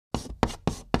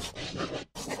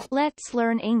Let's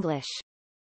learn English.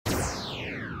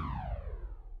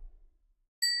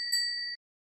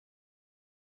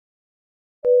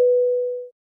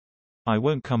 I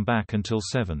won't come back until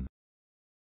 7.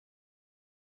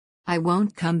 I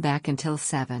won't come back until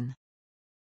 7.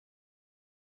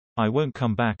 I won't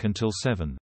come back until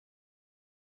 7.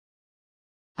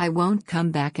 I won't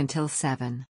come back until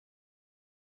 7.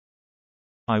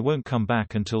 I won't come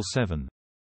back until 7.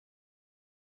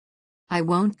 I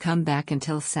won't come back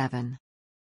until 7.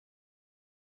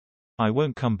 I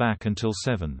won't come back until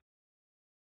 7.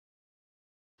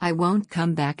 I won't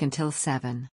come back until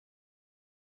 7.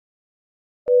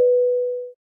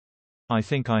 I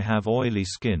think I have oily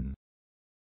skin.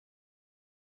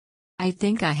 I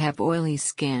think I have oily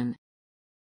skin.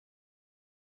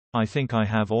 I think I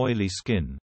have oily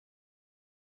skin.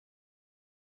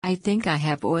 I think I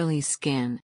have oily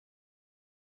skin.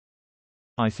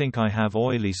 I think I have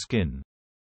oily skin.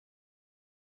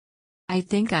 I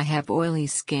think I have oily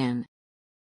skin.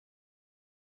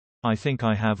 I think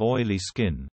I have oily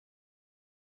skin.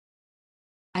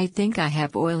 I think I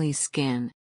have oily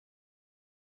skin.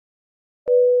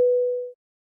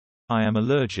 I am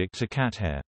allergic to cat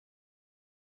hair.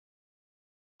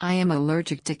 I am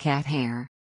allergic to cat hair.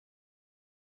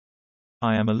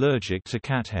 I am allergic to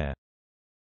cat hair.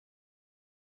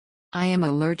 I am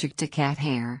allergic to cat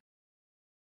hair.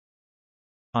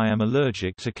 I am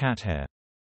allergic to cat hair.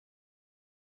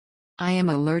 I am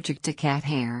allergic to cat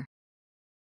hair.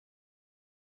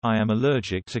 I am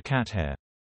allergic to cat hair.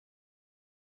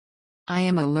 I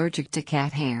am allergic to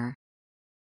cat hair.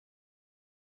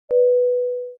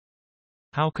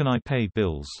 How can I pay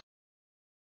bills?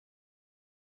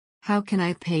 How can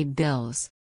I pay bills?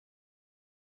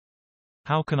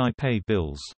 How can I pay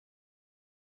bills?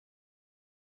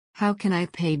 How can I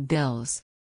pay bills?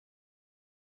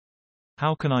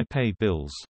 How can I pay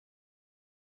bills?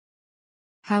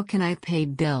 How can I pay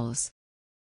bills?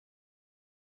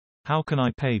 How can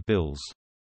I pay bills?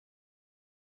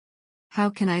 How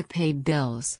can I pay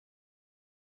bills?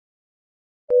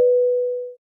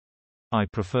 I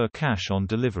prefer cash on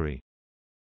delivery.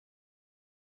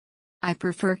 I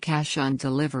prefer cash on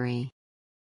delivery.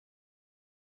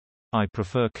 I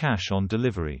prefer cash on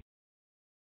delivery.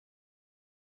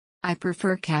 I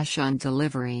prefer cash on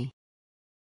delivery.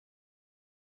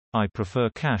 I prefer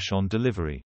cash on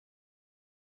delivery.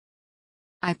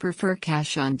 I prefer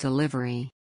cash on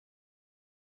delivery.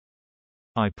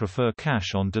 I prefer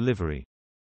cash on delivery.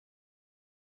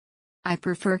 I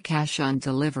prefer cash on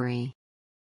delivery.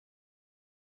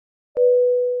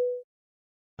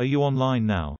 Are you online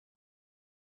now?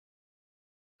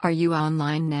 Are you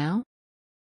online now?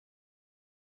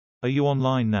 Are you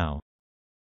online now?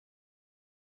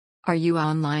 Are you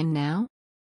online now?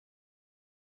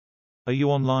 Are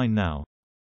you online now?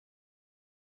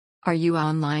 Are you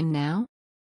online now?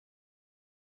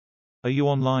 Are you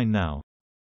online now?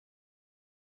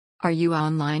 Are you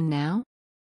online now?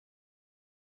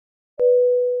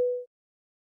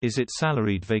 Is it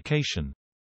salaried vacation?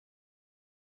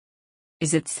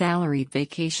 Is it salaried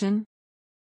vacation?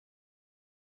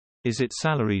 Is it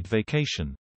salaried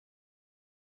vacation?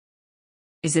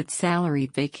 Is it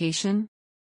salaried vacation?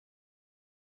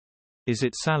 Is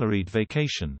it salaried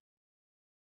vacation?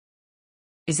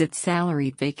 Is it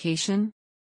salaried vacation?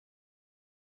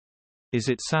 Is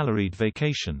it salaried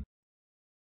vacation?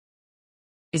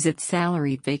 Is it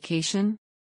salaried vacation?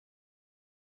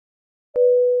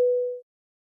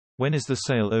 When is the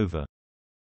sale over?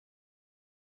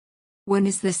 When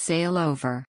is the sale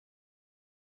over?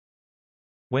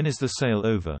 When is the sale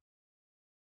over?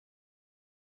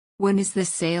 When is the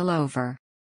sale over?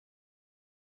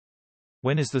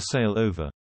 When is the sale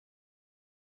over?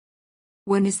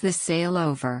 When is the sale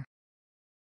over?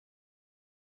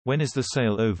 When is the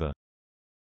sale over?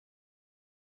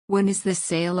 When is the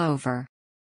sale over?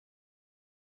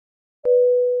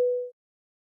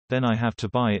 Then I have to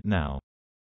buy it now.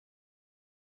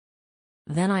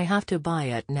 Then I have to buy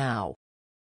it now.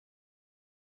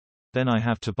 Then I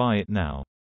have to buy it now.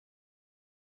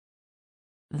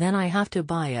 Then I have to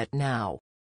buy it now.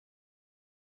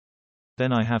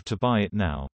 Then I have to buy it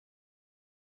now.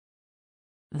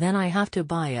 Then I have to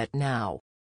buy it now.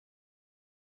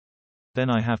 Then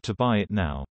I have to buy it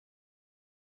now.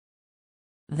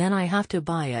 Then I have to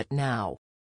buy it now.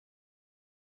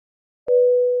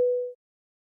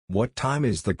 What time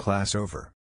is the class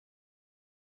over?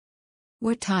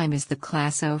 What time is the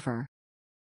class over?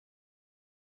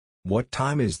 What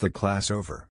time is the class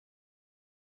over?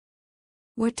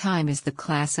 What time is the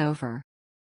class over?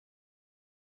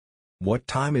 What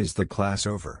time is the class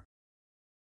over?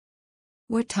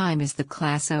 What time is the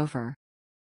class over?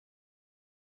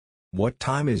 What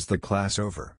time is the class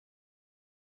over?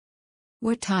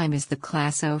 What time is the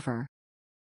class over?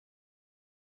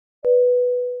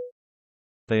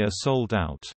 They are sold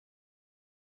out.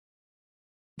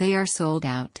 They are sold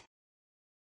out.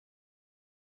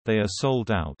 They are sold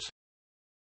out.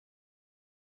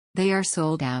 They are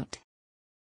sold out.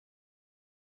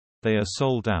 They are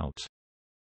sold out.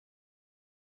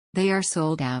 They are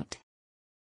sold out.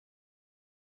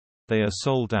 They are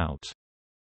sold out.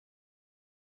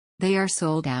 They are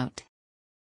sold out.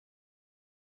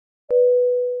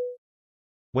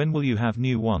 When will you have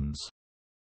new ones?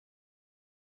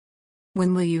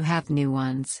 When will you have new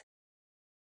ones?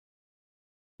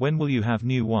 When will you have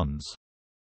new ones?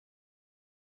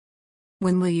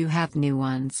 When will you have new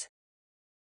ones?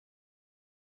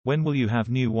 When will you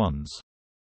have new ones?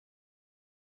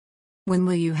 When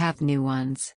will you have new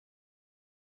ones?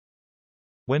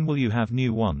 When will you have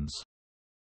new ones?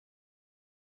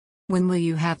 When will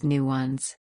you have new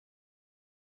ones?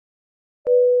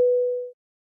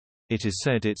 It is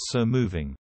said it's so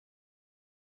moving.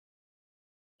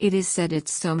 It is said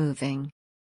it's so moving.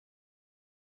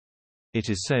 It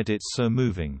is said it's so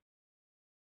moving.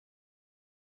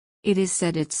 It is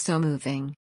said it's so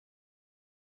moving.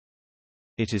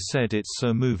 It is said it's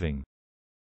so moving.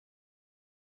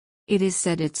 It is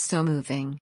said it's so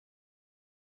moving.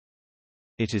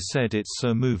 It is said it's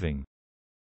so moving.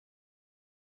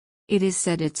 It is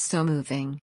said it's so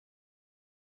moving.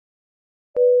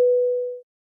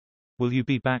 Will you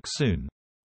be back soon?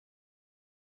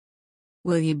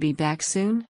 Will you be back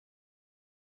soon?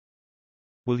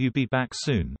 Will you be back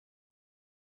soon?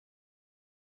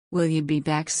 Will you be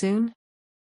back soon?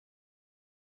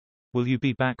 Will you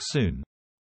be back soon?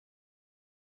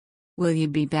 Will you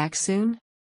be back soon?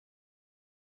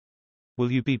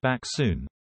 Will you be back soon?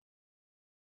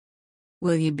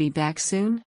 Will you be back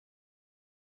soon?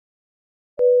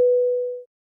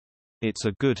 It's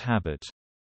a good habit.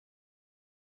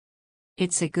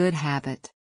 It's a good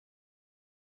habit.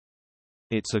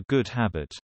 It's a good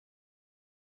habit.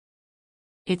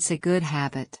 It's a good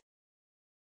habit.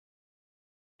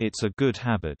 It's a good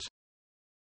habit.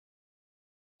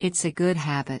 It's a good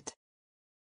habit.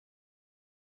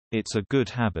 It's a good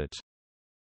habit.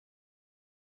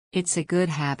 It's a good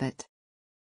habit.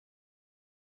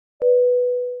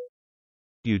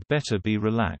 You'd better be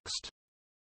relaxed.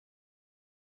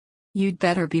 You'd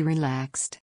better be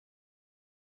relaxed.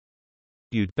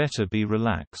 You'd better be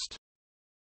relaxed.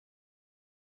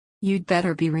 You'd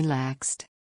better be relaxed.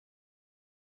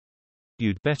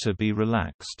 You'd better be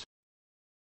relaxed.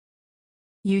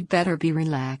 You'd better be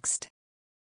relaxed.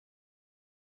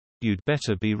 You'd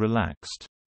better be relaxed.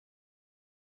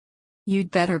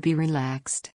 You'd better be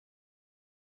relaxed.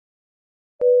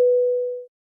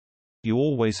 You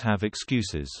always have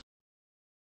excuses.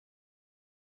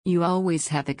 You always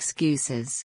have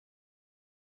excuses.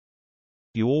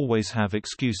 You always have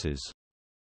excuses.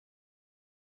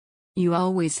 You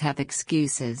always have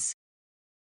excuses.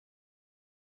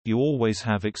 You always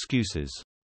have excuses.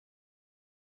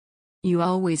 You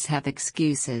always have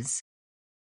excuses.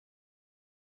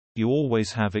 You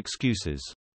always have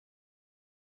excuses.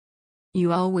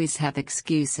 You always have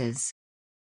excuses.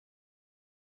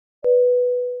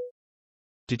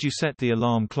 Did you set the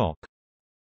alarm clock?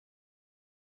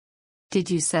 Did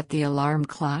you set the alarm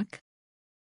clock?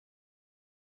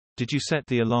 Did you set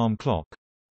the alarm clock?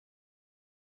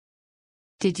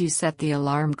 Did you set the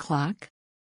alarm clock?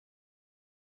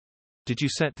 Did you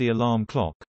set the alarm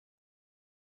clock?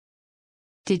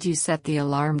 Did you set the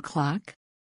alarm clock?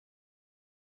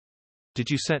 Did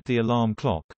you set the alarm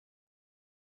clock?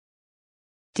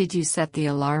 Did you set the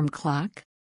alarm clock?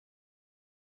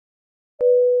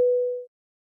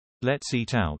 Let's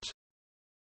eat out.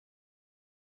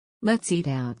 Let's eat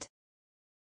out.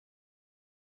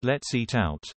 Let's eat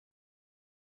out.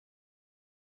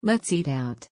 Let's eat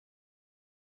out.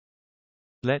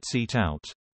 Let's eat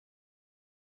out.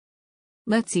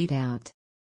 Let's eat out.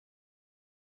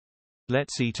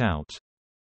 Let's eat out.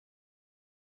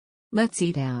 Let's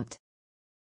eat out.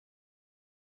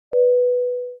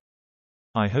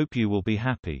 I hope you will be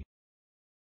happy.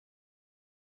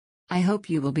 I hope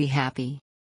you will be happy.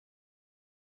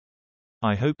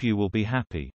 I hope you will be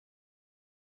happy.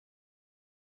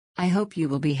 I hope you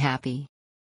will be happy.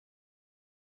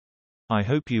 I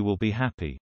hope you will be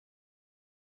happy.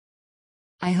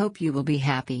 I hope you will be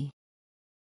happy.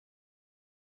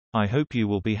 I hope you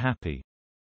will be happy.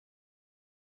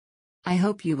 I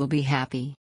hope you will be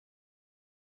happy.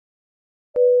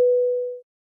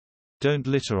 Don't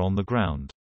litter on the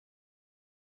ground.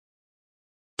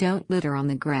 Don't litter on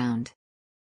the ground.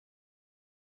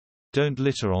 Don't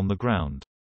litter on the ground.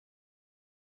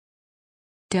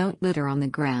 Don't litter on the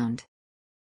ground.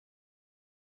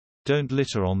 Don't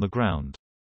litter on the ground.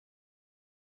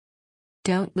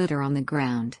 Don't litter on the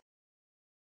ground.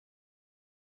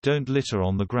 Don't litter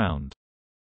on the ground.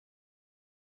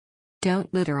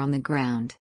 Don't litter on the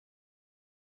ground.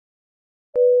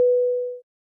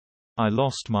 I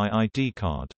lost my ID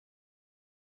card.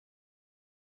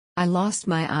 I lost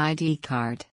my ID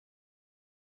card.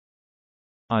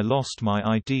 I lost my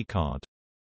ID card.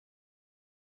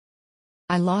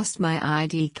 I lost my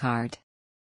ID card.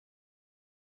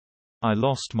 I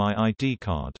lost my ID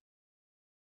card.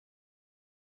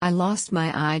 I lost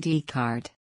my ID card.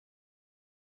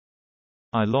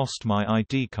 I lost my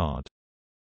ID card.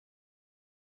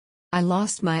 I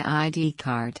lost my ID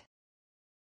card.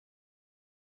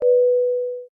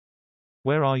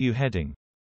 Where are you heading?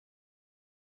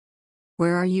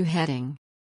 Where are you heading?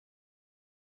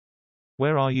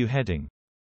 Where are you heading?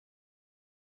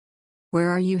 Where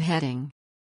are you heading?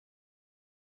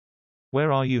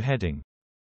 Where are you heading?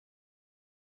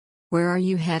 Where are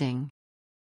you heading?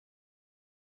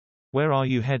 Where are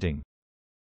you heading?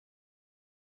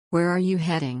 Where are you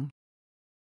heading?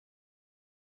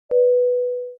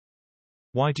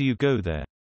 Why do you go there?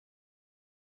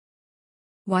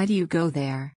 Why do you go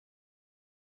there?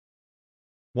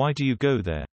 Why do you go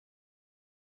there?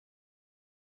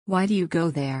 Why do you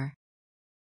go there?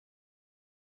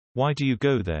 Why do you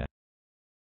go there?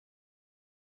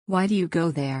 Why do you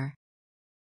go there?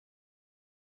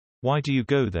 Why do you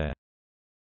go there?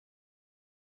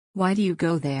 Why do you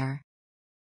go there?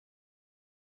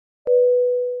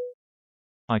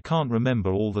 I can't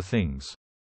remember all the things.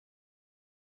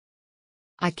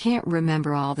 I can't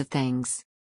remember all the things.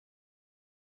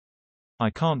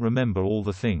 I can't remember all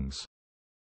the things.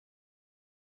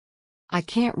 I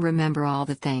can't remember all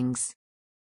the things.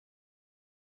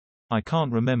 I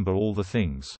can't remember all the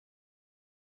things.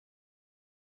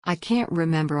 I can't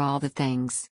remember all the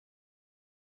things.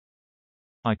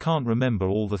 I can't remember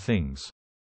all the things.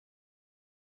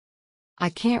 I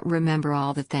can't remember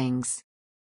all the things.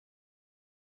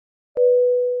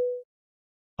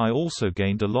 I also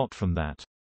gained a lot from that.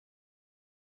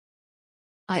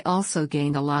 I also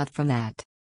gained a lot from that.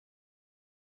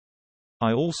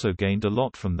 I also gained a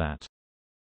lot from that.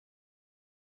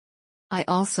 I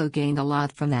also gained a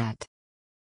lot from that.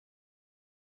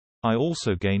 I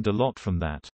also gained a lot from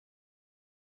that.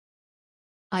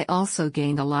 I also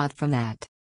gained a lot from that.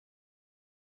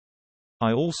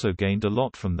 I also gained a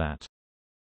lot from that.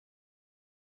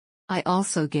 I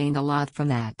also gained a lot from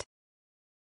that.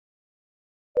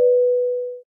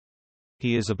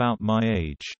 He is about my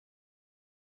age.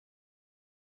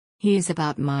 He is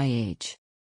about my age.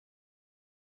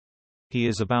 He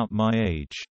is about my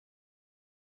age.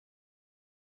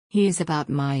 He is about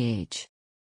my age.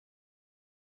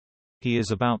 He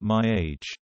is about my age.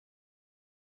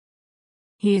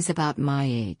 He is about my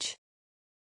age.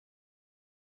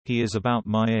 He is about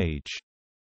my age.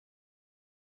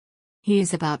 He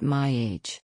is about my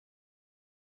age.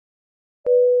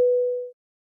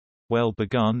 Well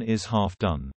begun is half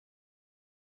done.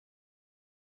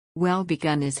 Well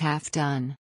begun is half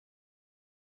done.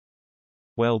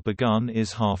 Well begun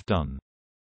is half done.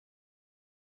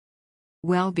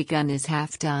 Well begun is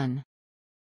half done.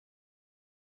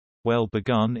 Well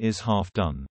begun is half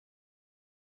done.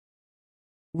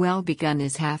 Well begun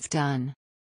is half done.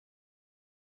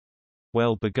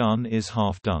 Well begun is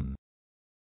half done.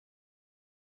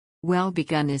 Well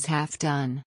begun is half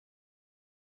done.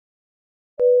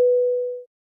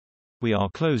 We are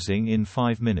closing in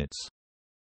 5 minutes.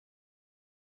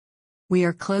 We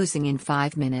are closing in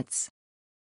 5 minutes.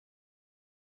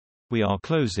 We are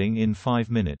closing in 5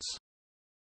 minutes.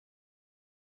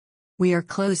 We are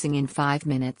closing in 5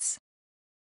 minutes.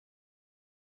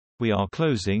 We are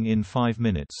closing in 5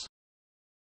 minutes.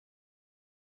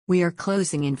 We are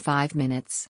closing in 5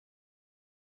 minutes.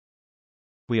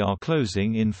 We are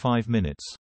closing in 5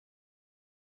 minutes.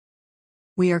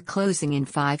 We are closing in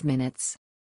 5 minutes.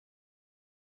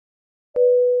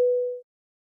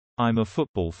 I'm a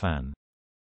football fan.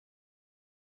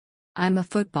 I'm a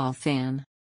football fan.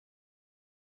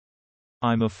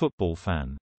 I'm a football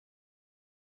fan.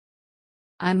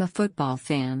 I'm a football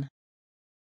fan.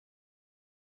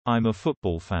 I'm a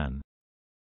football fan.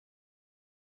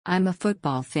 I'm a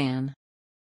football fan.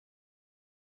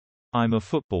 I'm a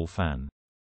football fan.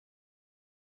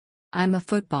 I'm a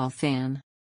football fan.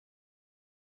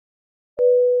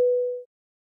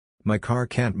 My car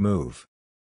can't move.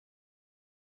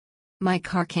 My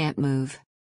car can't move.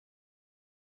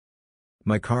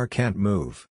 My car can't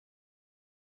move.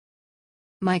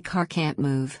 My car can't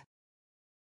move.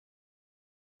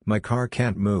 My car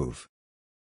can't move.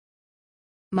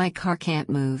 My car can't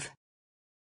move.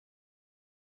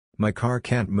 My car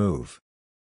can't move.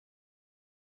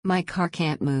 My car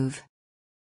can't move.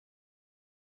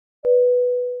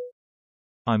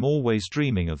 I'm always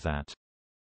dreaming of that.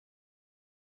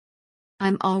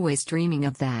 I'm always dreaming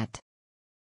of that.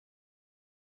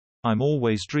 I'm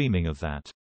always dreaming of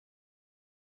that.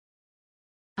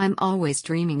 I'm always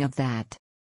dreaming of that.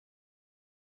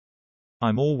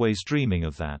 I'm always dreaming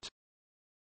of that.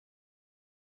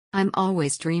 I'm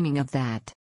always dreaming of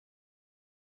that.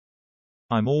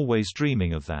 I'm always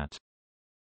dreaming of that.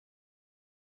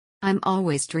 I'm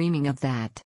always dreaming of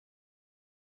that.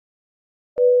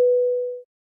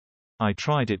 I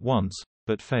tried it once,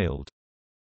 but failed.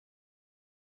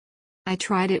 I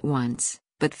tried it once,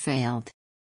 but failed.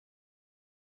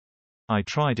 I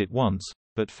tried it once,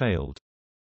 but failed.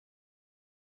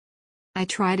 I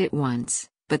tried it once,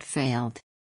 but failed.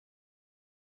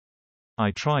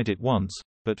 I tried it once,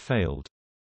 but failed.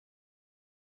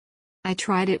 I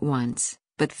tried it once,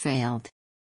 but failed.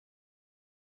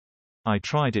 I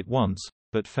tried it once,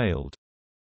 but failed.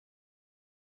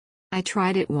 I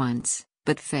tried it once,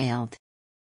 but failed.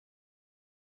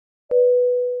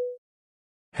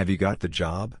 Have you got the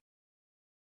job?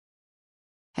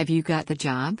 Have you got the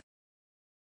job?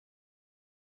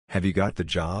 Have you got the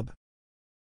job?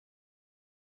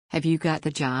 Have you got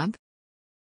the job?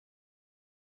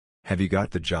 Have you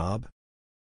got the job?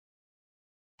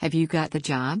 Have you got the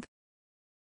job?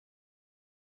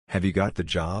 Have you got the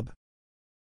job?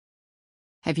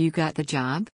 Have you got the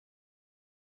job?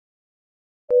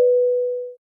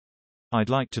 I'd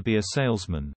like to be a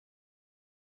salesman.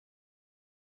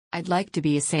 I'd like to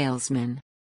be a salesman.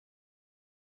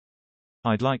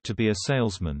 I'd like to be a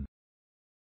salesman.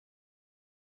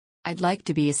 I'd like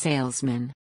to be a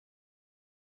salesman.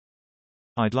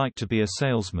 I'd like to be a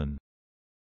salesman.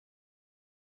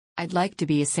 I'd like to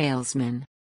be a salesman.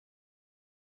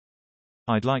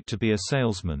 I'd like to be a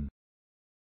salesman.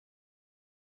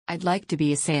 I'd like to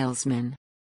be a salesman.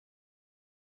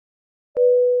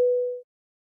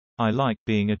 I like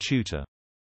being a tutor.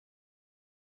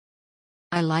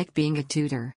 I like being a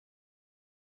tutor.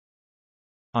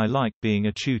 I like being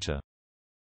a tutor.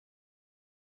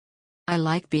 I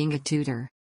like being a tutor.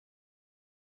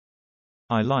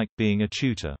 I like being a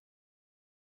tutor.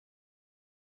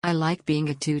 I like being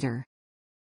a tutor.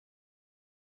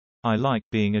 I like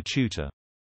being a tutor.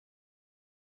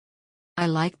 I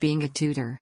like being a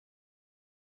tutor.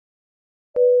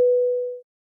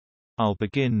 I'll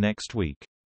begin next week.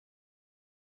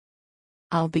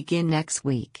 I'll begin next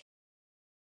week.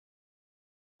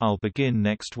 I'll begin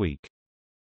next week.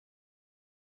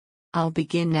 I'll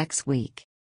begin next week.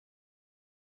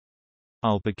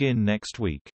 I'll begin next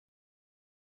week.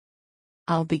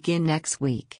 I'll begin next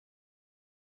week.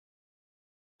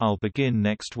 I'll begin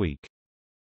next week.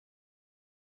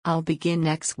 I'll begin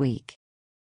next week.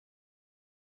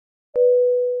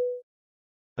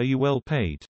 Are you well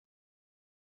paid?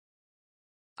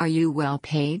 Are you well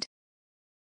paid?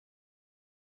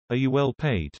 Are you well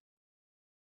paid?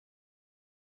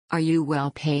 Are you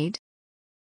well paid?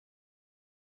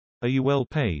 Are you well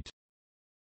paid?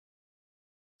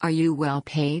 Are you well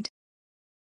paid?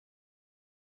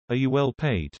 Are you well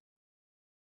paid?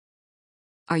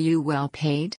 Are you well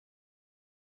paid?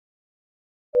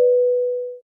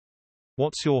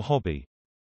 What's your hobby?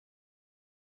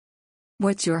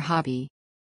 What's your hobby?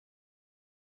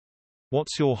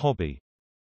 What's your hobby?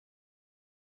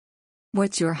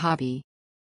 What's your hobby?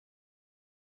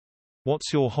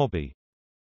 What's your hobby?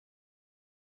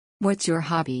 What's your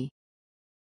hobby?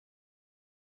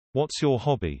 What's your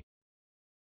hobby?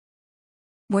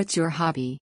 What's your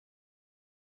hobby?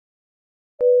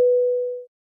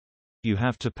 You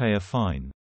have to pay a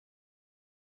fine.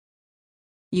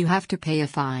 You have to pay a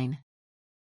fine.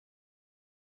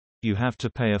 You have to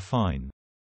pay a fine.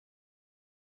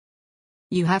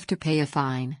 You have to pay a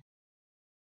fine.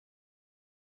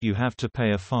 You have to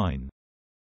pay a fine.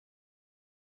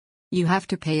 You have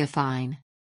to pay a fine.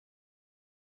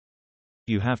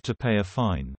 You have to pay a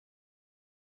fine.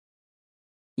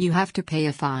 You have to pay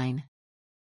a fine.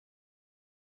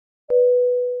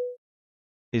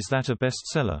 Is that a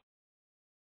bestseller?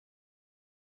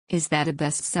 Is that a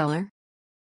bestseller?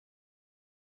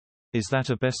 Is that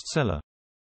a bestseller?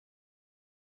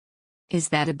 Is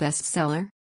that a bestseller?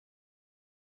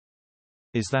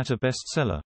 Is that a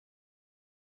bestseller?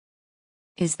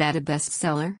 Is that a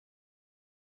bestseller?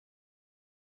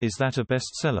 Is that a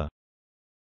bestseller?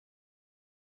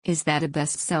 Is that a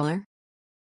bestseller?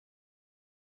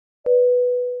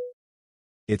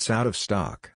 It's out of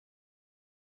stock.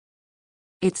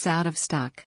 It's out of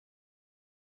stock.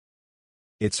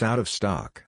 It's out of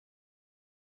stock.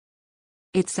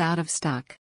 It's out of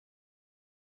stock.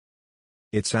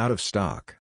 It's out of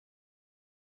stock.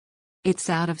 It's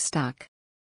out of stock.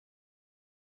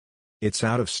 It's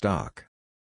out of stock.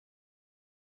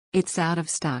 It's out of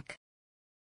stock.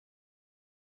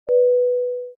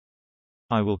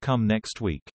 I will come next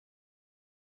week.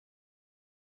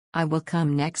 I will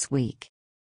come next week.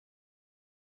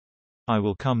 I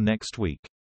will come next week.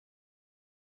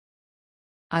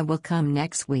 I will come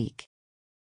next week.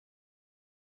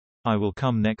 I will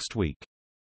come next week.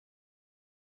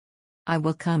 I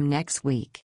will come next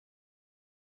week.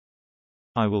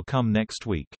 I will come next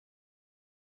week.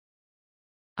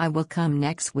 I will come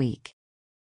next week.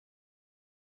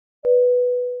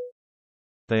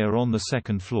 They are on the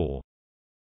second floor.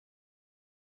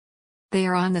 They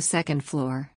are on the second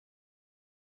floor.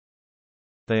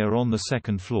 They are on the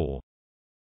second floor.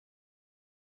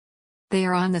 They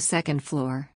are on the second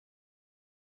floor.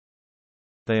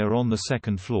 They are on the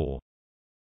second floor.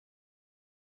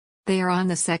 They are on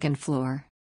the second floor.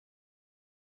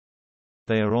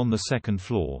 They are on the second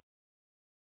floor.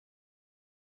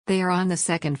 They are on the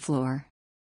second floor.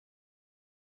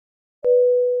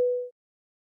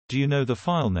 Do you know the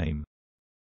file name?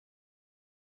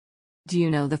 Do you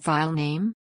know the file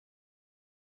name?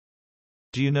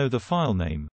 Do you know the file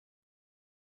name?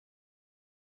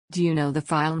 Do you know the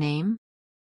file name?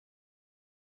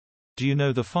 Do you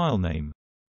know the file name?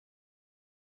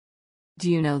 Do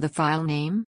you know the file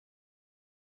name?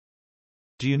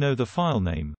 Do you know the file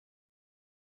name?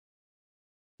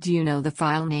 Do you know the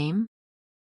file name?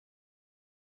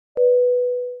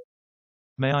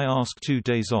 May I ask 2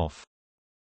 days off?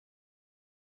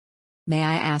 May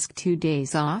I ask 2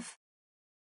 days off?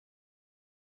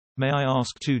 May I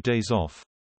ask 2 days off?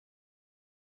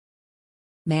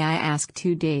 May I ask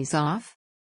 2 days off?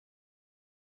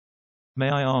 May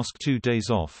I ask 2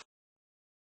 days off?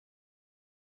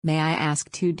 May I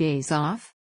ask 2 days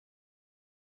off?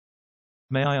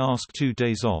 May I ask 2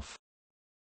 days off?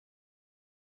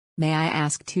 May I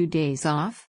ask 2 days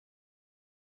off?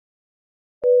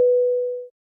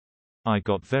 I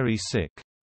got very sick.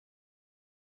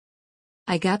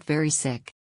 I got very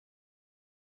sick.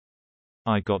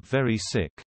 I got very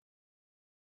sick.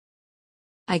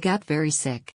 I got very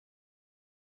sick.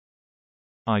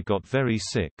 I got very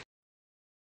sick.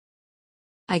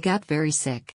 I got very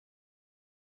sick.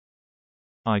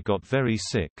 I got very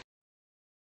sick.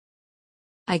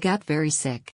 I got very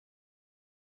sick.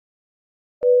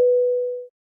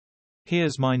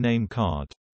 Here's my name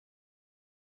card.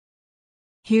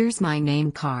 Here's my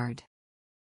name card.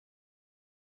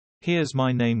 Here's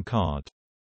my name card.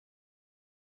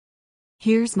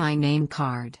 Here's my name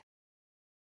card.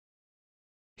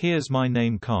 Here's my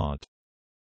name card.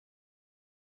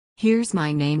 Here's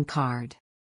my name card.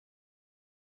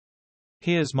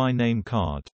 Here's my name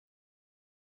card.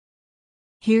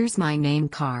 Here's my name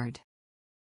card.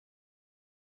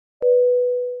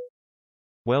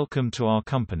 Welcome to our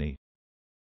company.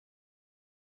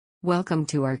 Welcome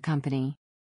to our company.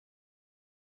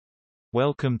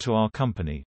 Welcome to our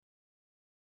company.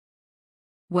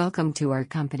 Welcome to our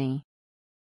company.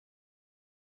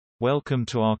 Welcome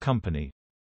to our company.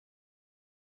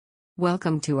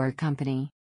 Welcome to our company.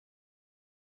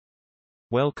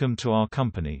 Welcome to our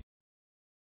company.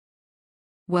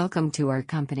 Welcome to our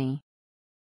company.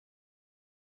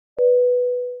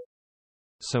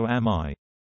 So am I.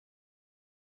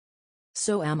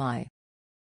 So am I.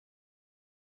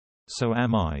 So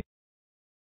am I.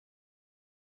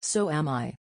 So am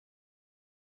I.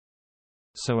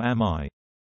 So am I.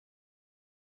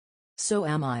 So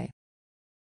am I.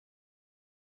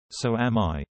 So am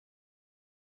I.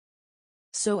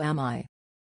 So am I.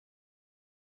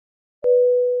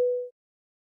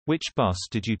 Which bus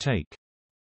did you take?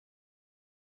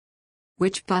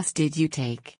 Which bus did you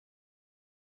take?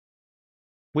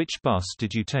 Which bus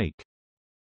did you take?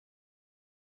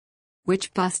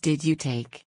 Which bus did you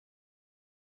take?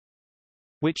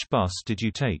 Which bus did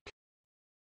you take?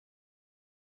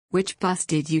 Which bus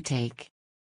did you take?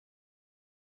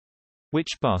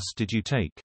 Which bus did you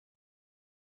take?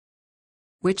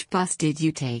 Which bus did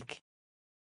you take?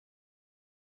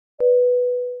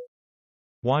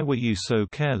 Why were you so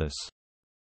careless?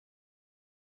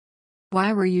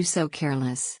 Why were you so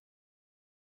careless?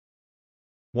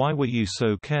 Why were you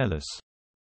so careless?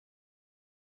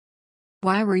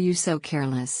 Why were you so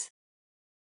careless?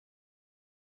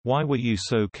 Why were you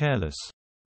so careless?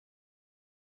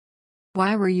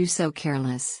 Why were you so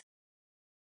careless?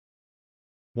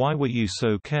 Why were you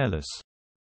so careless?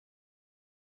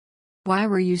 Why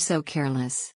were you so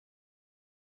careless?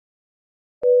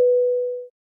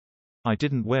 I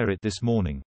didn't wear it this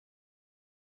morning.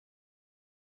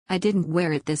 I didn't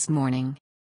wear it this morning.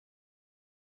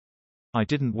 I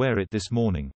didn't wear it this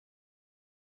morning.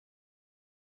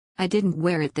 I didn't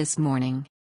wear it this morning.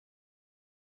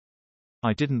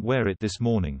 I didn't wear it this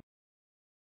morning.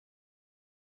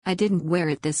 I didn't wear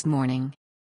it this morning.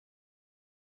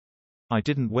 I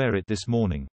didn't wear it this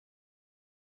morning.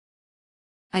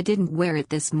 I didn't wear it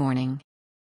this morning.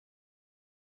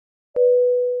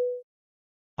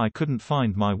 I couldn't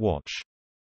find my watch.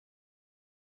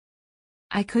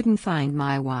 I couldn't find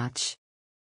my watch.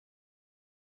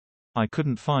 I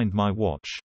couldn't find my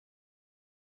watch.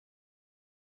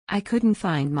 I couldn't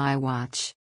find my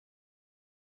watch.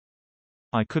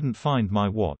 I couldn't find my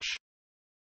watch.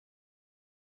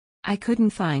 I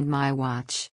couldn't find my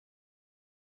watch.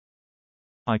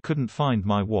 I couldn't find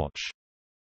my watch.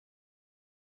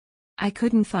 I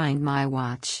couldn't find my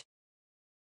watch.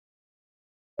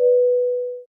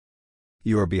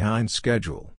 You are behind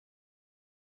schedule.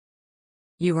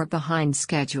 You are behind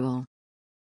schedule.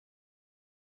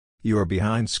 You are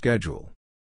behind schedule.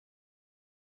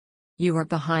 You are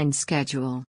behind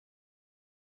schedule.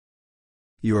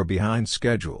 You are behind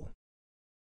schedule.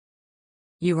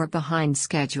 You are behind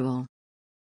schedule.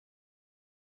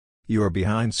 You are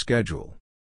behind schedule.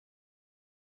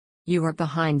 You are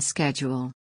behind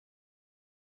schedule.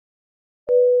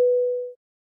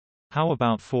 How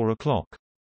about 4 o'clock?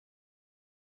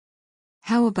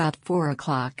 How about 4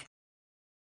 o'clock?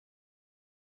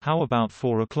 How about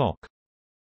 4 o'clock?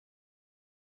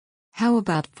 How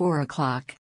about 4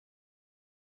 o'clock?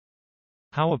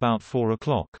 How about 4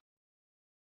 o'clock?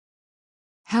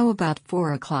 How about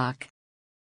 4 o'clock?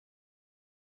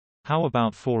 How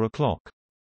about 4 o'clock?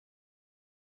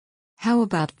 How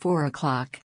about 4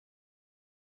 o'clock?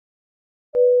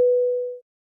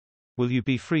 Will you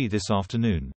be free this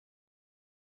afternoon?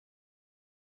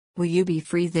 Will you be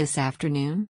free this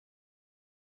afternoon?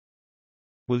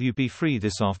 Will you be free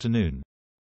this afternoon?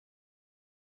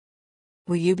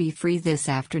 Will you be free this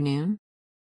afternoon?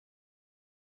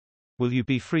 Will you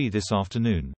be free this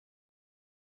afternoon?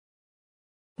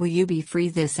 Will you be free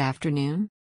this afternoon?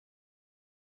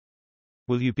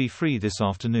 Will you be free this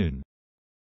afternoon?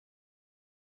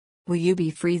 Will you be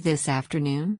free this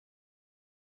afternoon?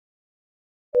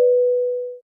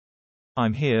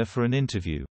 I'm here for an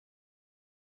interview.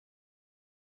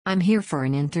 I'm here for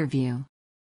an interview.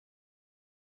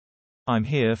 I'm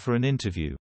here for an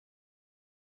interview.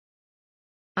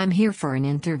 I'm here for an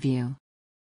interview.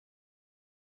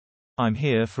 I'm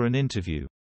here for an interview.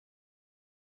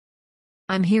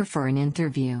 I'm here for an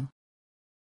interview.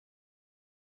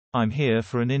 I'm here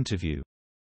for an interview.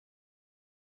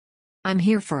 I'm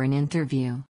here for an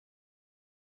interview.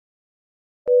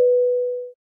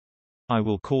 I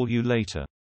will call you later.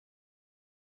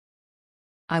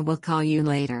 I will call you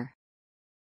later.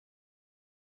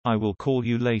 I will call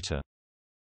you later.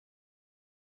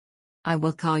 I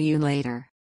will call you later.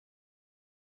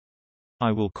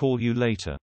 I will call you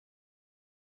later.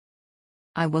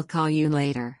 I will call you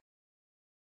later.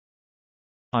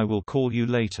 I will call you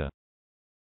later.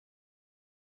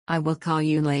 I will call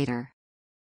you later.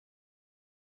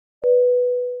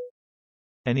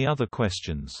 Any other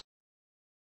questions?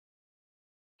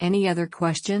 Any other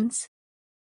questions?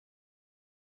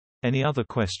 Any other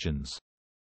questions?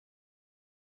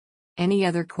 Any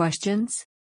other questions?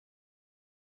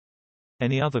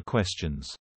 Any other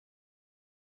questions?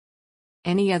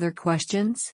 Any other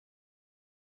questions?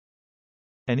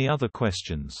 Any other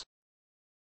questions?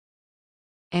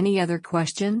 Any other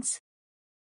questions?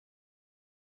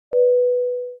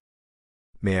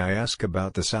 May I ask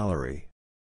about the salary?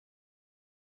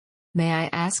 May I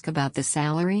ask about the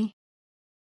salary?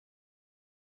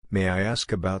 May I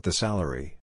ask about the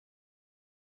salary?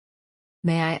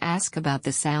 May I ask about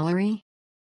the salary?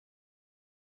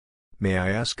 May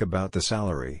I ask about the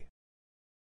salary?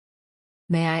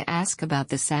 May I ask about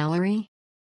the salary?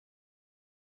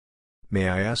 May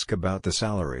I ask about the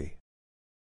salary?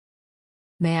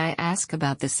 May I ask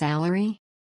about the salary?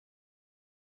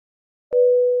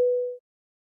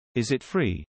 Is it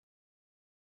free?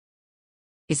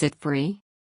 Is it free?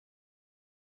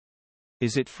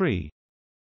 Is it free?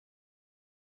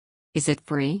 Is it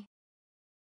free?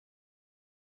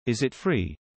 Is it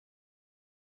free?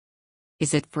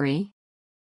 Is it free?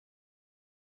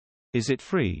 Is it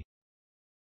free?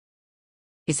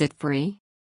 Is it free?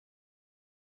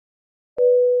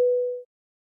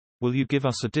 Will you give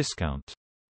us a discount?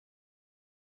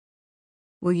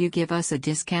 Will you give us a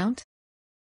discount?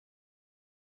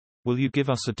 Will you give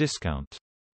us a discount?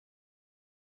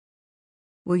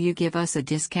 Will you give us a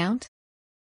discount?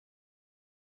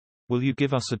 Will you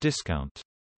give us a discount?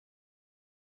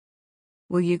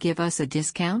 Will you give us a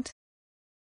discount?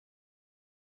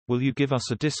 Will you give us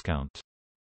a discount?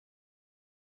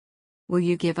 Will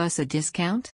you give us a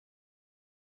discount?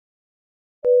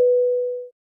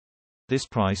 This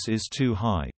price is too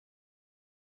high.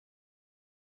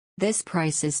 This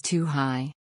price is too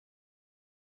high.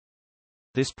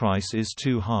 This price is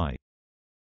too high.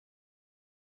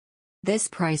 This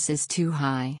price is too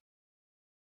high.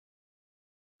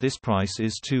 This price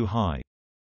is too high.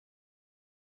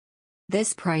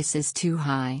 This price is too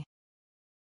high.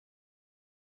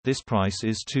 This price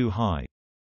is too high.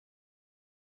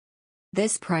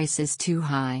 This price is too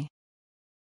high.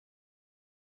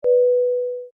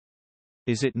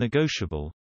 Is it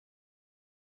negotiable?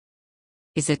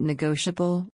 Is it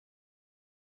negotiable?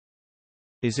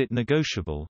 Is it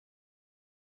negotiable?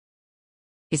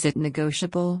 Is it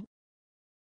negotiable?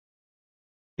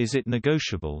 Is it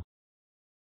negotiable?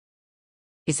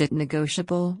 Is it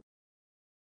negotiable?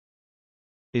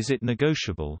 Is it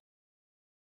negotiable?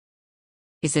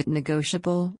 Is it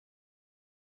negotiable?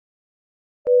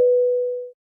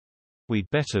 We'd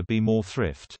better be more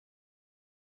thrift.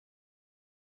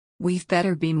 We've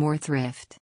better be more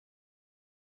thrift.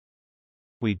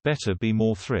 We'd better be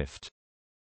more thrift.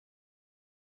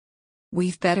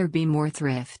 We've better be more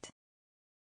thrift.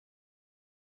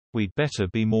 We'd better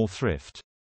be more thrift.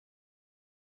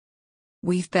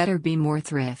 We've better be more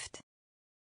thrift.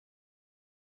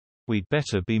 We'd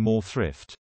better be more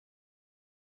thrift.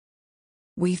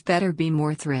 We've better be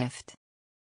more thrift.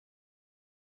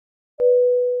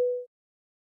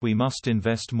 We must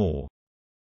invest more.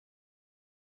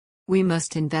 We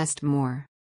must invest more.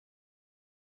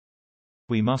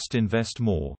 We must invest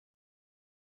more.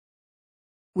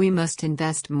 We must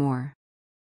invest more.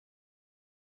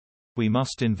 We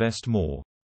must invest more.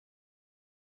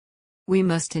 We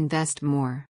must invest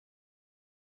more.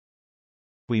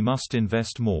 We must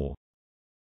invest more.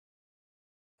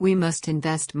 We must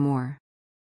invest more.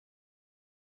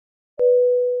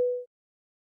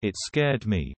 It scared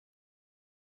me.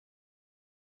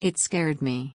 It scared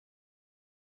me.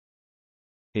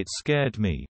 It scared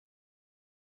me.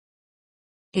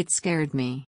 It scared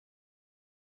me.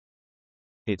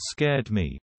 It scared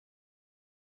me.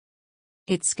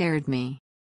 It scared me.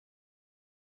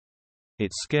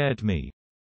 It scared me.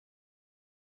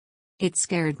 It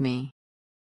scared me.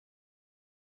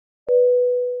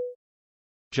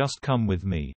 Just come with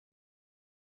me.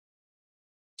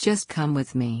 Just come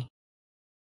with me.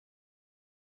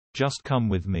 Just come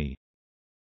with me.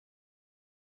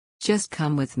 Just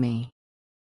come with me.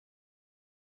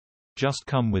 Just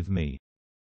come with me.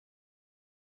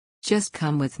 Just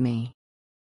come with me.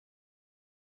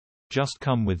 Just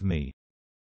come with me.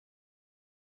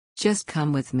 Just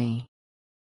come with me.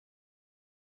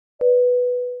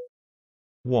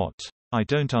 What? I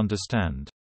don't understand.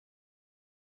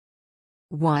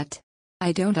 What?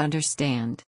 I don't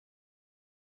understand.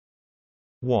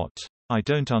 What? I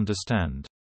don't understand.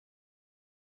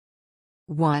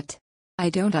 What? I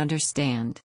don't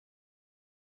understand.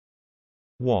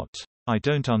 What? I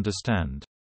don't understand.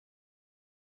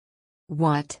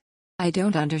 What? I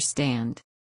don't understand.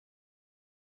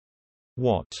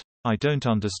 What? I don't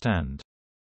understand.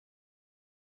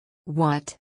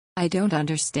 What? I don't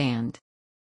understand.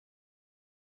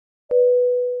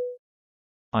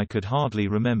 I could hardly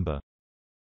remember.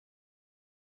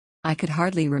 I could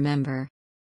hardly remember.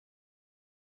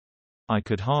 I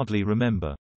could hardly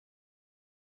remember.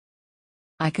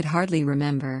 I could hardly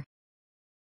remember.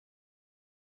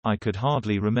 I could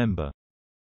hardly remember.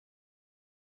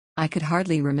 I could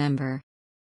hardly remember.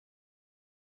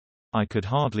 I could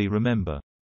hardly remember.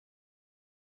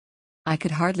 I could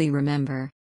hardly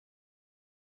remember.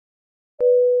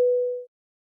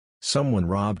 Someone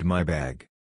robbed my bag.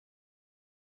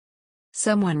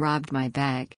 Someone robbed my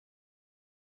bag.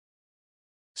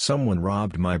 Someone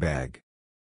robbed my bag.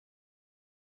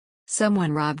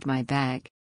 Someone robbed my bag.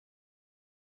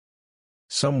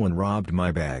 Someone robbed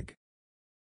my bag.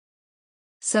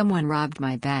 Someone robbed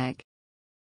my bag.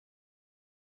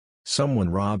 Someone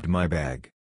robbed my bag.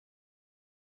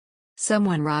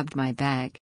 Someone robbed my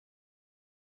bag.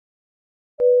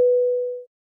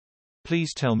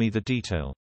 Please tell me the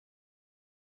detail.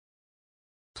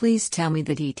 Please tell me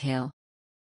the detail.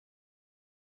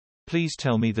 Please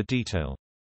tell me the detail.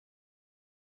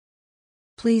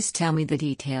 Please tell me the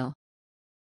detail.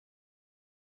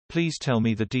 Please tell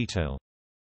me the detail.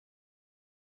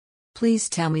 Please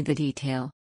tell me the detail.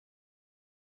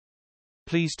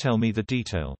 Please tell me the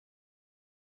detail.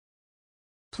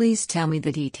 Please tell me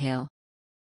the detail.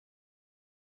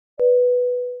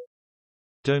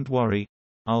 Don't worry,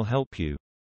 I'll help you.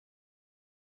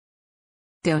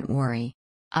 Don't worry,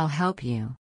 I'll help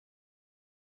you.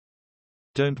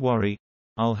 Don't worry,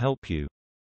 I'll help you.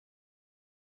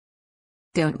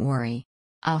 Don't worry.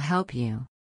 I'll help you.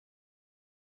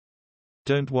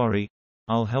 Don't worry.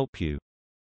 I'll help you.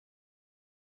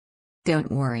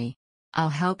 Don't worry. I'll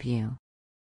help you.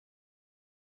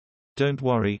 Don't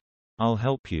worry. I'll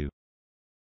help you.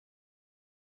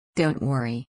 Don't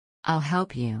worry. I'll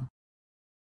help you.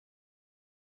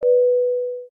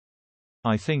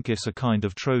 I think it's a kind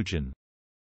of Trojan.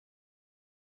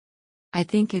 I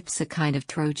think it's a kind of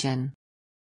Trojan.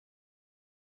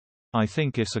 I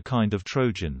think it's a kind of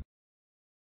Trojan.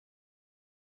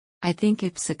 I think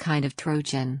it's a kind of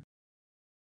Trojan.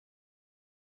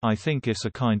 I think it's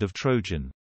a kind of Trojan.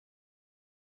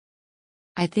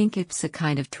 I think it's a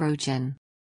kind of Trojan.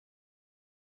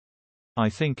 I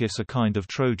think it's a kind of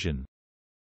Trojan.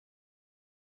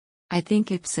 I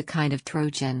think it's a kind of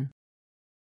Trojan.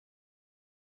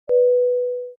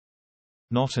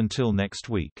 Not until next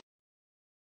week.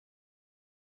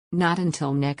 Not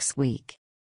until next week.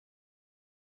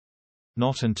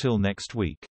 Not until next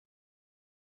week.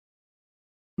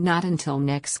 Not until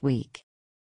next week.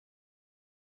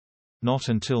 Not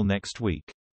until next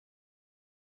week.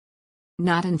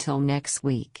 Not until next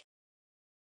week.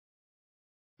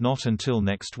 Not until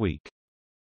next week.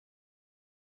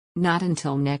 Not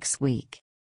until next week.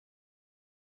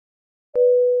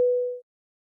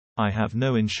 I have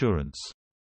no insurance.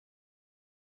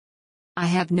 I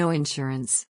have no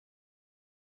insurance.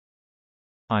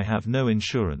 I have no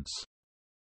insurance.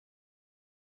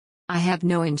 I have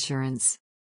no insurance.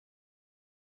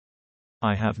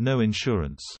 I have no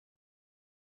insurance.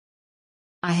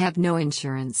 I have no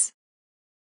insurance.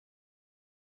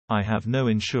 I have no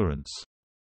insurance.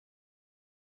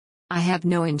 I have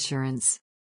no insurance.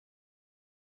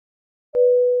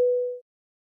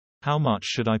 How much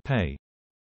should I pay?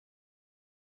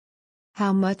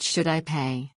 How much should I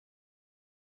pay?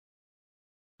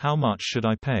 How much should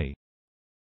I pay?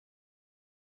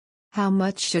 How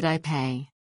much should I pay?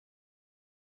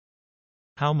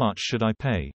 How much should I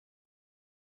pay?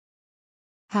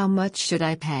 How much should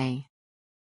I pay?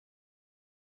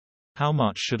 How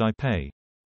much should I pay?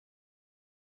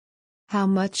 How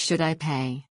much should I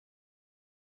pay?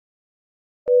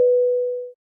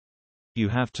 You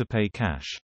have to pay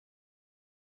cash.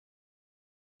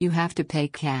 You have to pay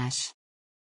cash.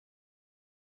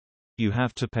 You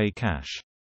have to pay cash.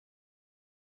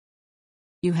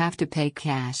 You have to pay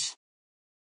cash.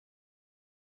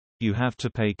 You have to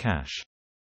pay cash.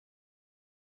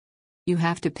 You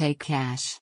have to pay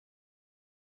cash.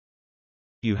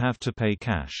 You have to pay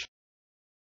cash.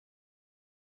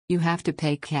 You have to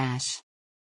pay cash.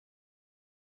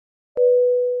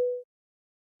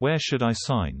 Where should I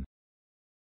sign?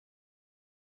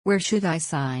 Where should I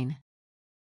sign?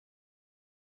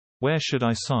 Where should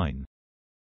I sign?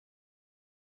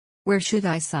 Where should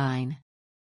I sign?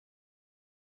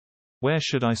 Where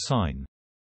should I sign?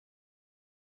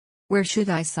 Where should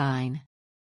I sign?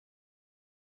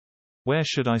 Where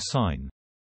should I sign?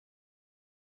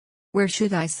 Where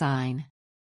should I sign?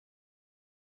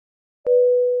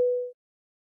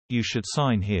 You should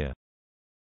sign here.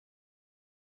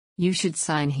 You should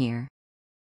sign here.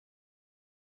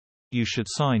 You should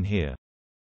sign here.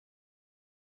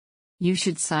 You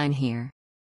should sign here.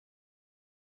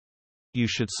 You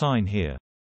should sign here.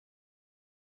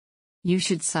 You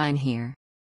should sign here.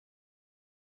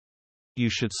 You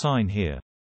should sign here.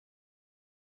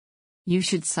 You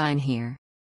should sign here.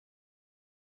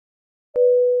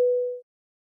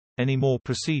 Any more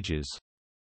procedures?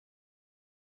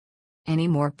 Any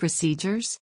more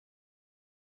procedures?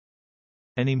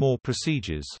 Any more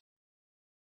procedures?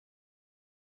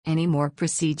 Any more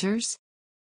procedures?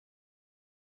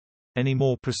 Any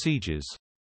more procedures?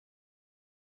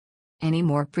 Any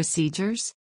more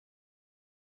procedures?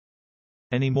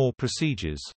 Any more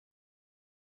procedures?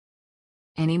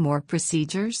 Any more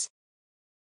procedures?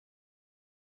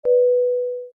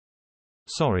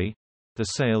 Sorry, the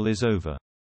sale is over.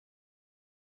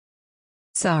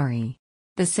 Sorry.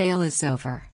 The sale is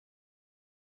over.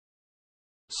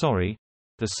 Sorry,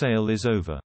 the sale is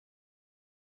over.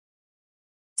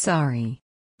 Sorry.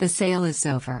 The sale is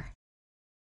over.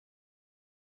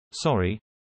 Sorry,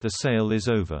 the sale is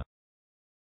over.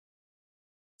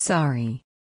 Sorry.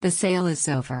 The sale is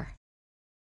over.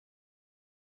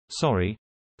 Sorry,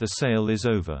 the sale is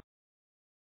over.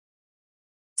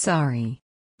 Sorry.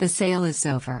 The sale is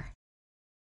over.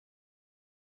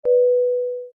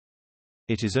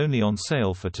 It is only on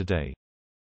sale for today.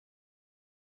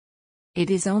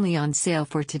 It is only on sale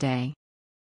for today.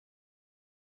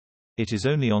 It is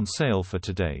only on sale for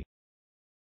today.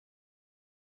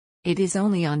 It is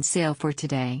only on sale for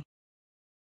today.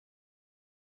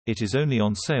 It is only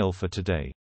on sale for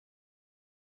today.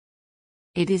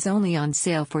 It is only on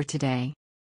sale for today.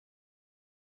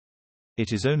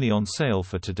 It is only on sale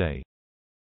for today.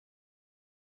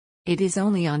 It is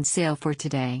only on sale for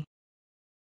today.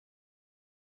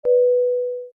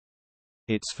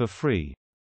 It's for free.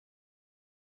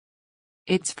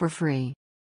 It's for free.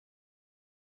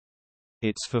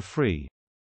 It's for free.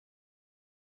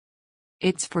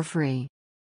 It's for free.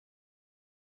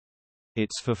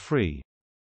 It's for free.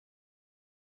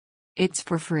 It's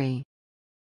for free.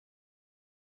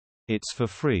 It's for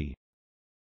free.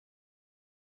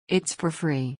 It's for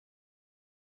free.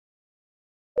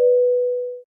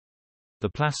 The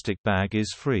plastic bag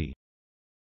is free.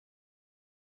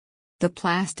 The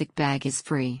plastic bag is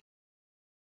free.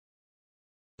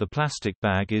 The plastic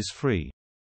bag is free.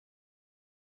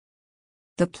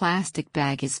 The plastic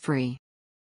bag is free.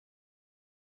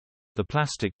 The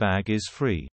plastic bag is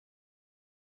free.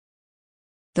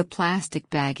 The plastic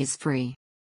bag is free.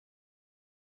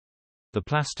 The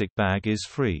plastic bag is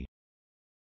free.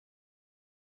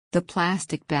 The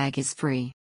plastic bag is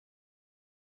free.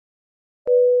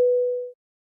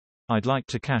 I'd like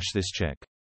to cash this check.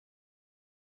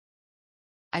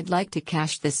 I'd like to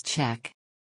cash this check.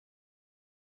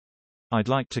 I'd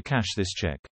like to cash this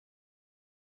check.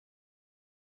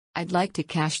 I'd like to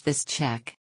cash this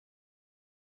check.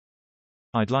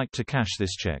 I'd like to cash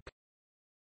this check.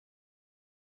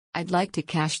 I'd like to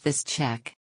cash this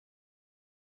check.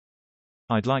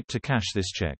 I'd like to cash this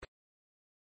check.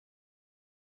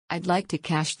 I'd like to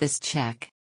cash this check.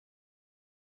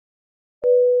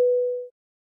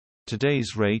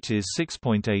 Today's rate is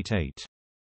 6.88.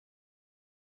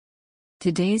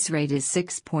 Today's rate is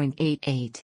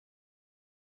 6.88.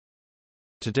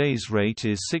 Today's rate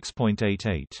is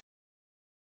 6.88.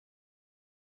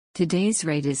 Today's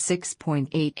rate is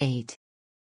 6.88.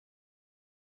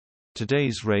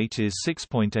 Today's rate is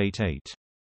 6.88.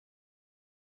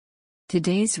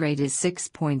 Today's rate is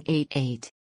 6.88.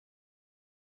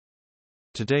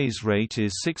 Today's rate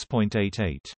is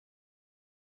 6.88.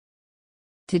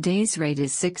 Today's rate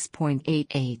is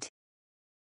 6.88.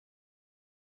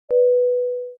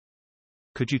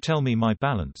 Could you tell me my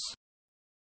balance?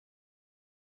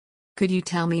 Could you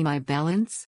tell me my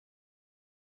balance?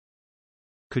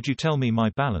 Could you tell me my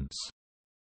balance?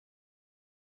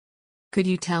 Could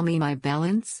you tell me my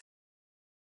balance?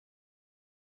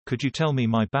 Could you tell me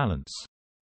my balance?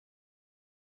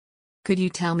 Could you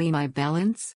tell me my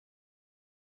balance?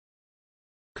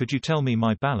 Could you tell me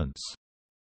my balance?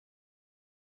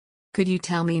 Could you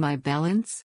tell me my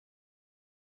balance?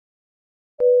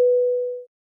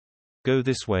 Go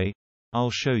this way. I'll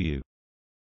show you.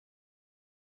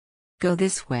 Go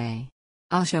this way.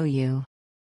 I'll show you.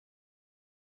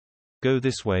 Go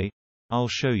this way. I'll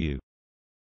show you.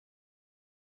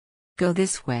 Go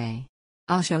this way.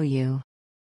 I'll show you.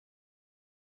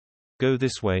 Go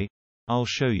this way. I'll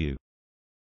show you.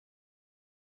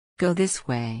 Go this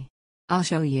way. I'll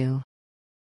show you.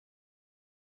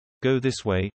 Go this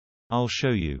way. I'll show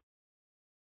you.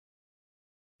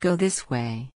 Go this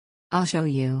way. I'll show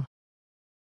you.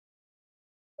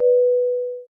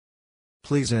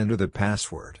 Please enter the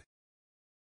password.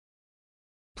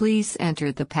 Please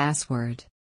enter the password.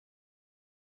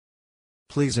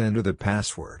 Please enter the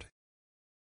password.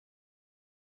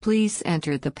 Please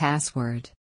enter the password.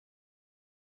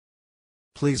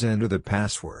 Please enter the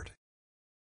password.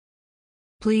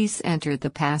 Please enter the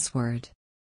password.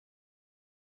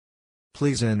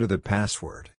 Please enter the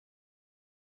password.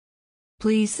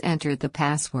 Please enter the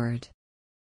password.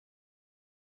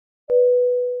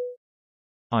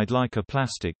 I'd like a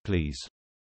plastic, please.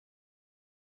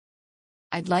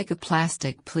 I'd like a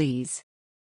plastic, please.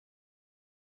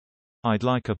 I'd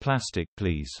like a plastic,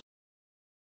 please.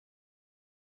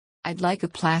 I'd like a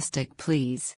plastic,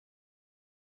 please.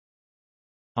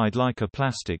 I'd like a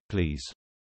plastic, please.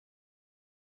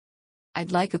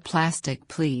 I'd like a plastic,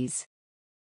 please.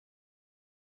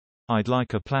 I'd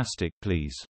like a plastic,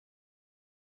 please.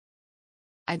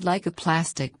 I'd like a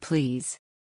plastic, please.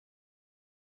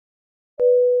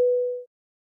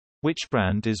 Which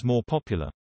brand is more popular?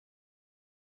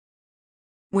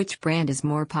 Which brand is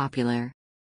more popular?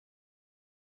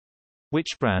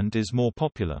 Which brand is more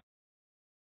popular?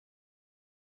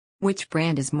 Which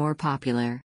brand is more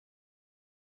popular?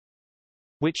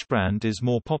 Which brand is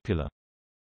more popular?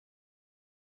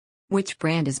 Which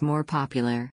brand is more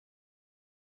popular?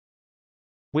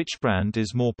 Which brand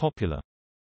is more popular?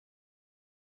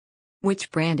 Which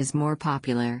brand is more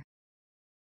popular?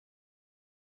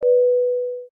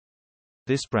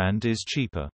 This brand is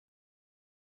cheaper.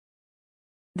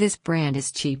 This brand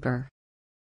is cheaper.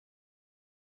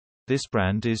 This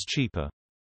brand is cheaper.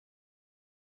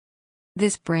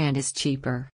 This brand is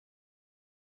cheaper.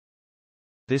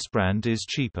 This brand is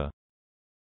cheaper.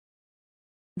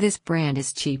 This brand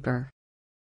is cheaper.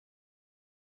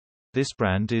 This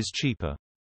brand is cheaper.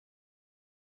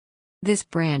 This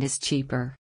brand is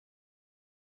cheaper.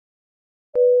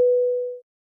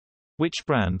 Which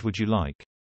brand would you like?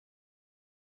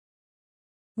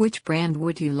 Which brand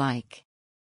would you like?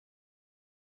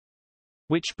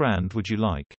 Which brand would you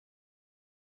like?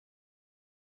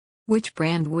 Which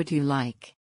brand would you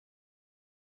like?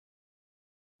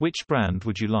 Which brand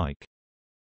would you like?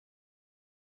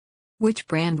 Which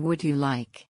brand would you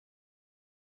like?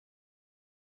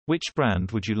 Which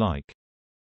brand would you like?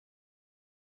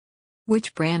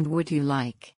 Which brand would you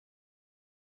like?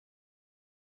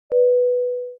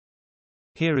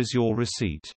 Here is your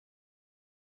receipt.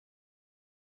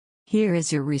 Here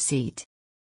is your receipt.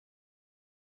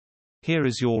 Here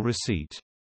is your receipt.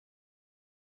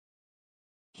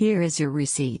 Here is your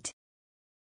receipt.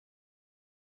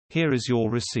 Here is your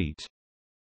receipt.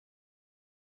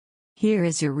 Here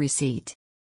is your receipt.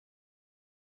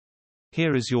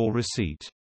 Here is your receipt.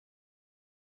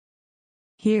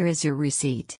 Here is your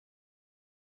receipt.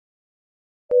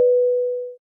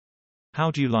 How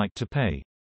do you like to pay?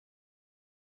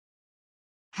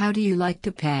 How do you like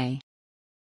to pay?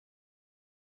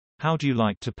 How do you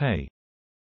like to pay?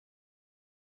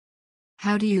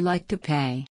 How do you like to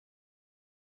pay?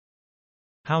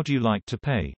 How do you like to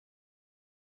pay?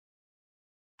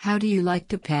 How do you like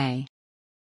to pay?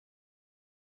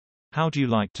 How do you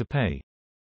like to pay?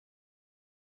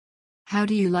 How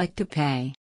do you like to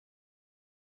pay?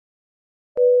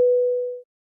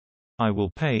 I will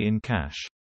pay in cash.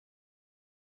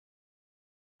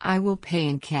 I will pay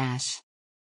in cash.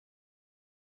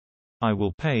 I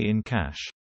will pay in cash.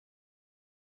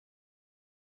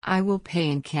 I will pay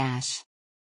in cash.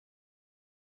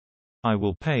 I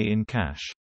will pay in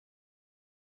cash.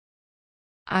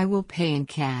 I will pay in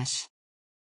cash.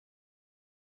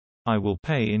 I will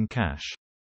pay in cash.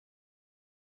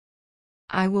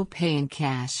 I will pay in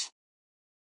cash.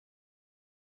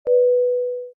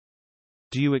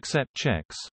 Do you accept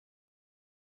checks?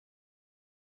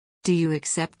 Do you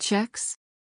accept checks?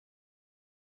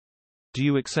 Do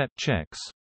you accept checks?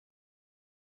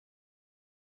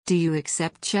 Do you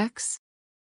accept checks?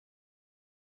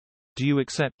 Do you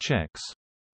accept checks?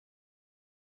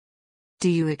 Do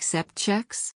you accept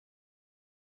checks?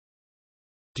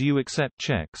 Do you accept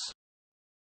checks?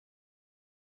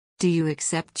 Do you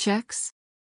accept checks?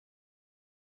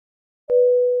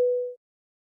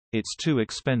 It's too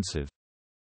expensive.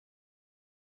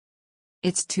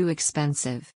 It's too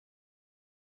expensive.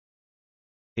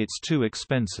 It's too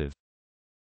expensive.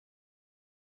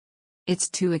 It's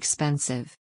too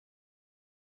expensive.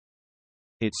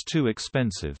 It's too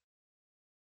expensive.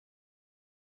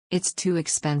 It's too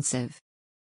expensive.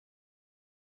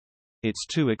 It's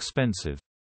too expensive.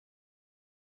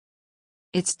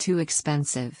 It's too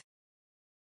expensive.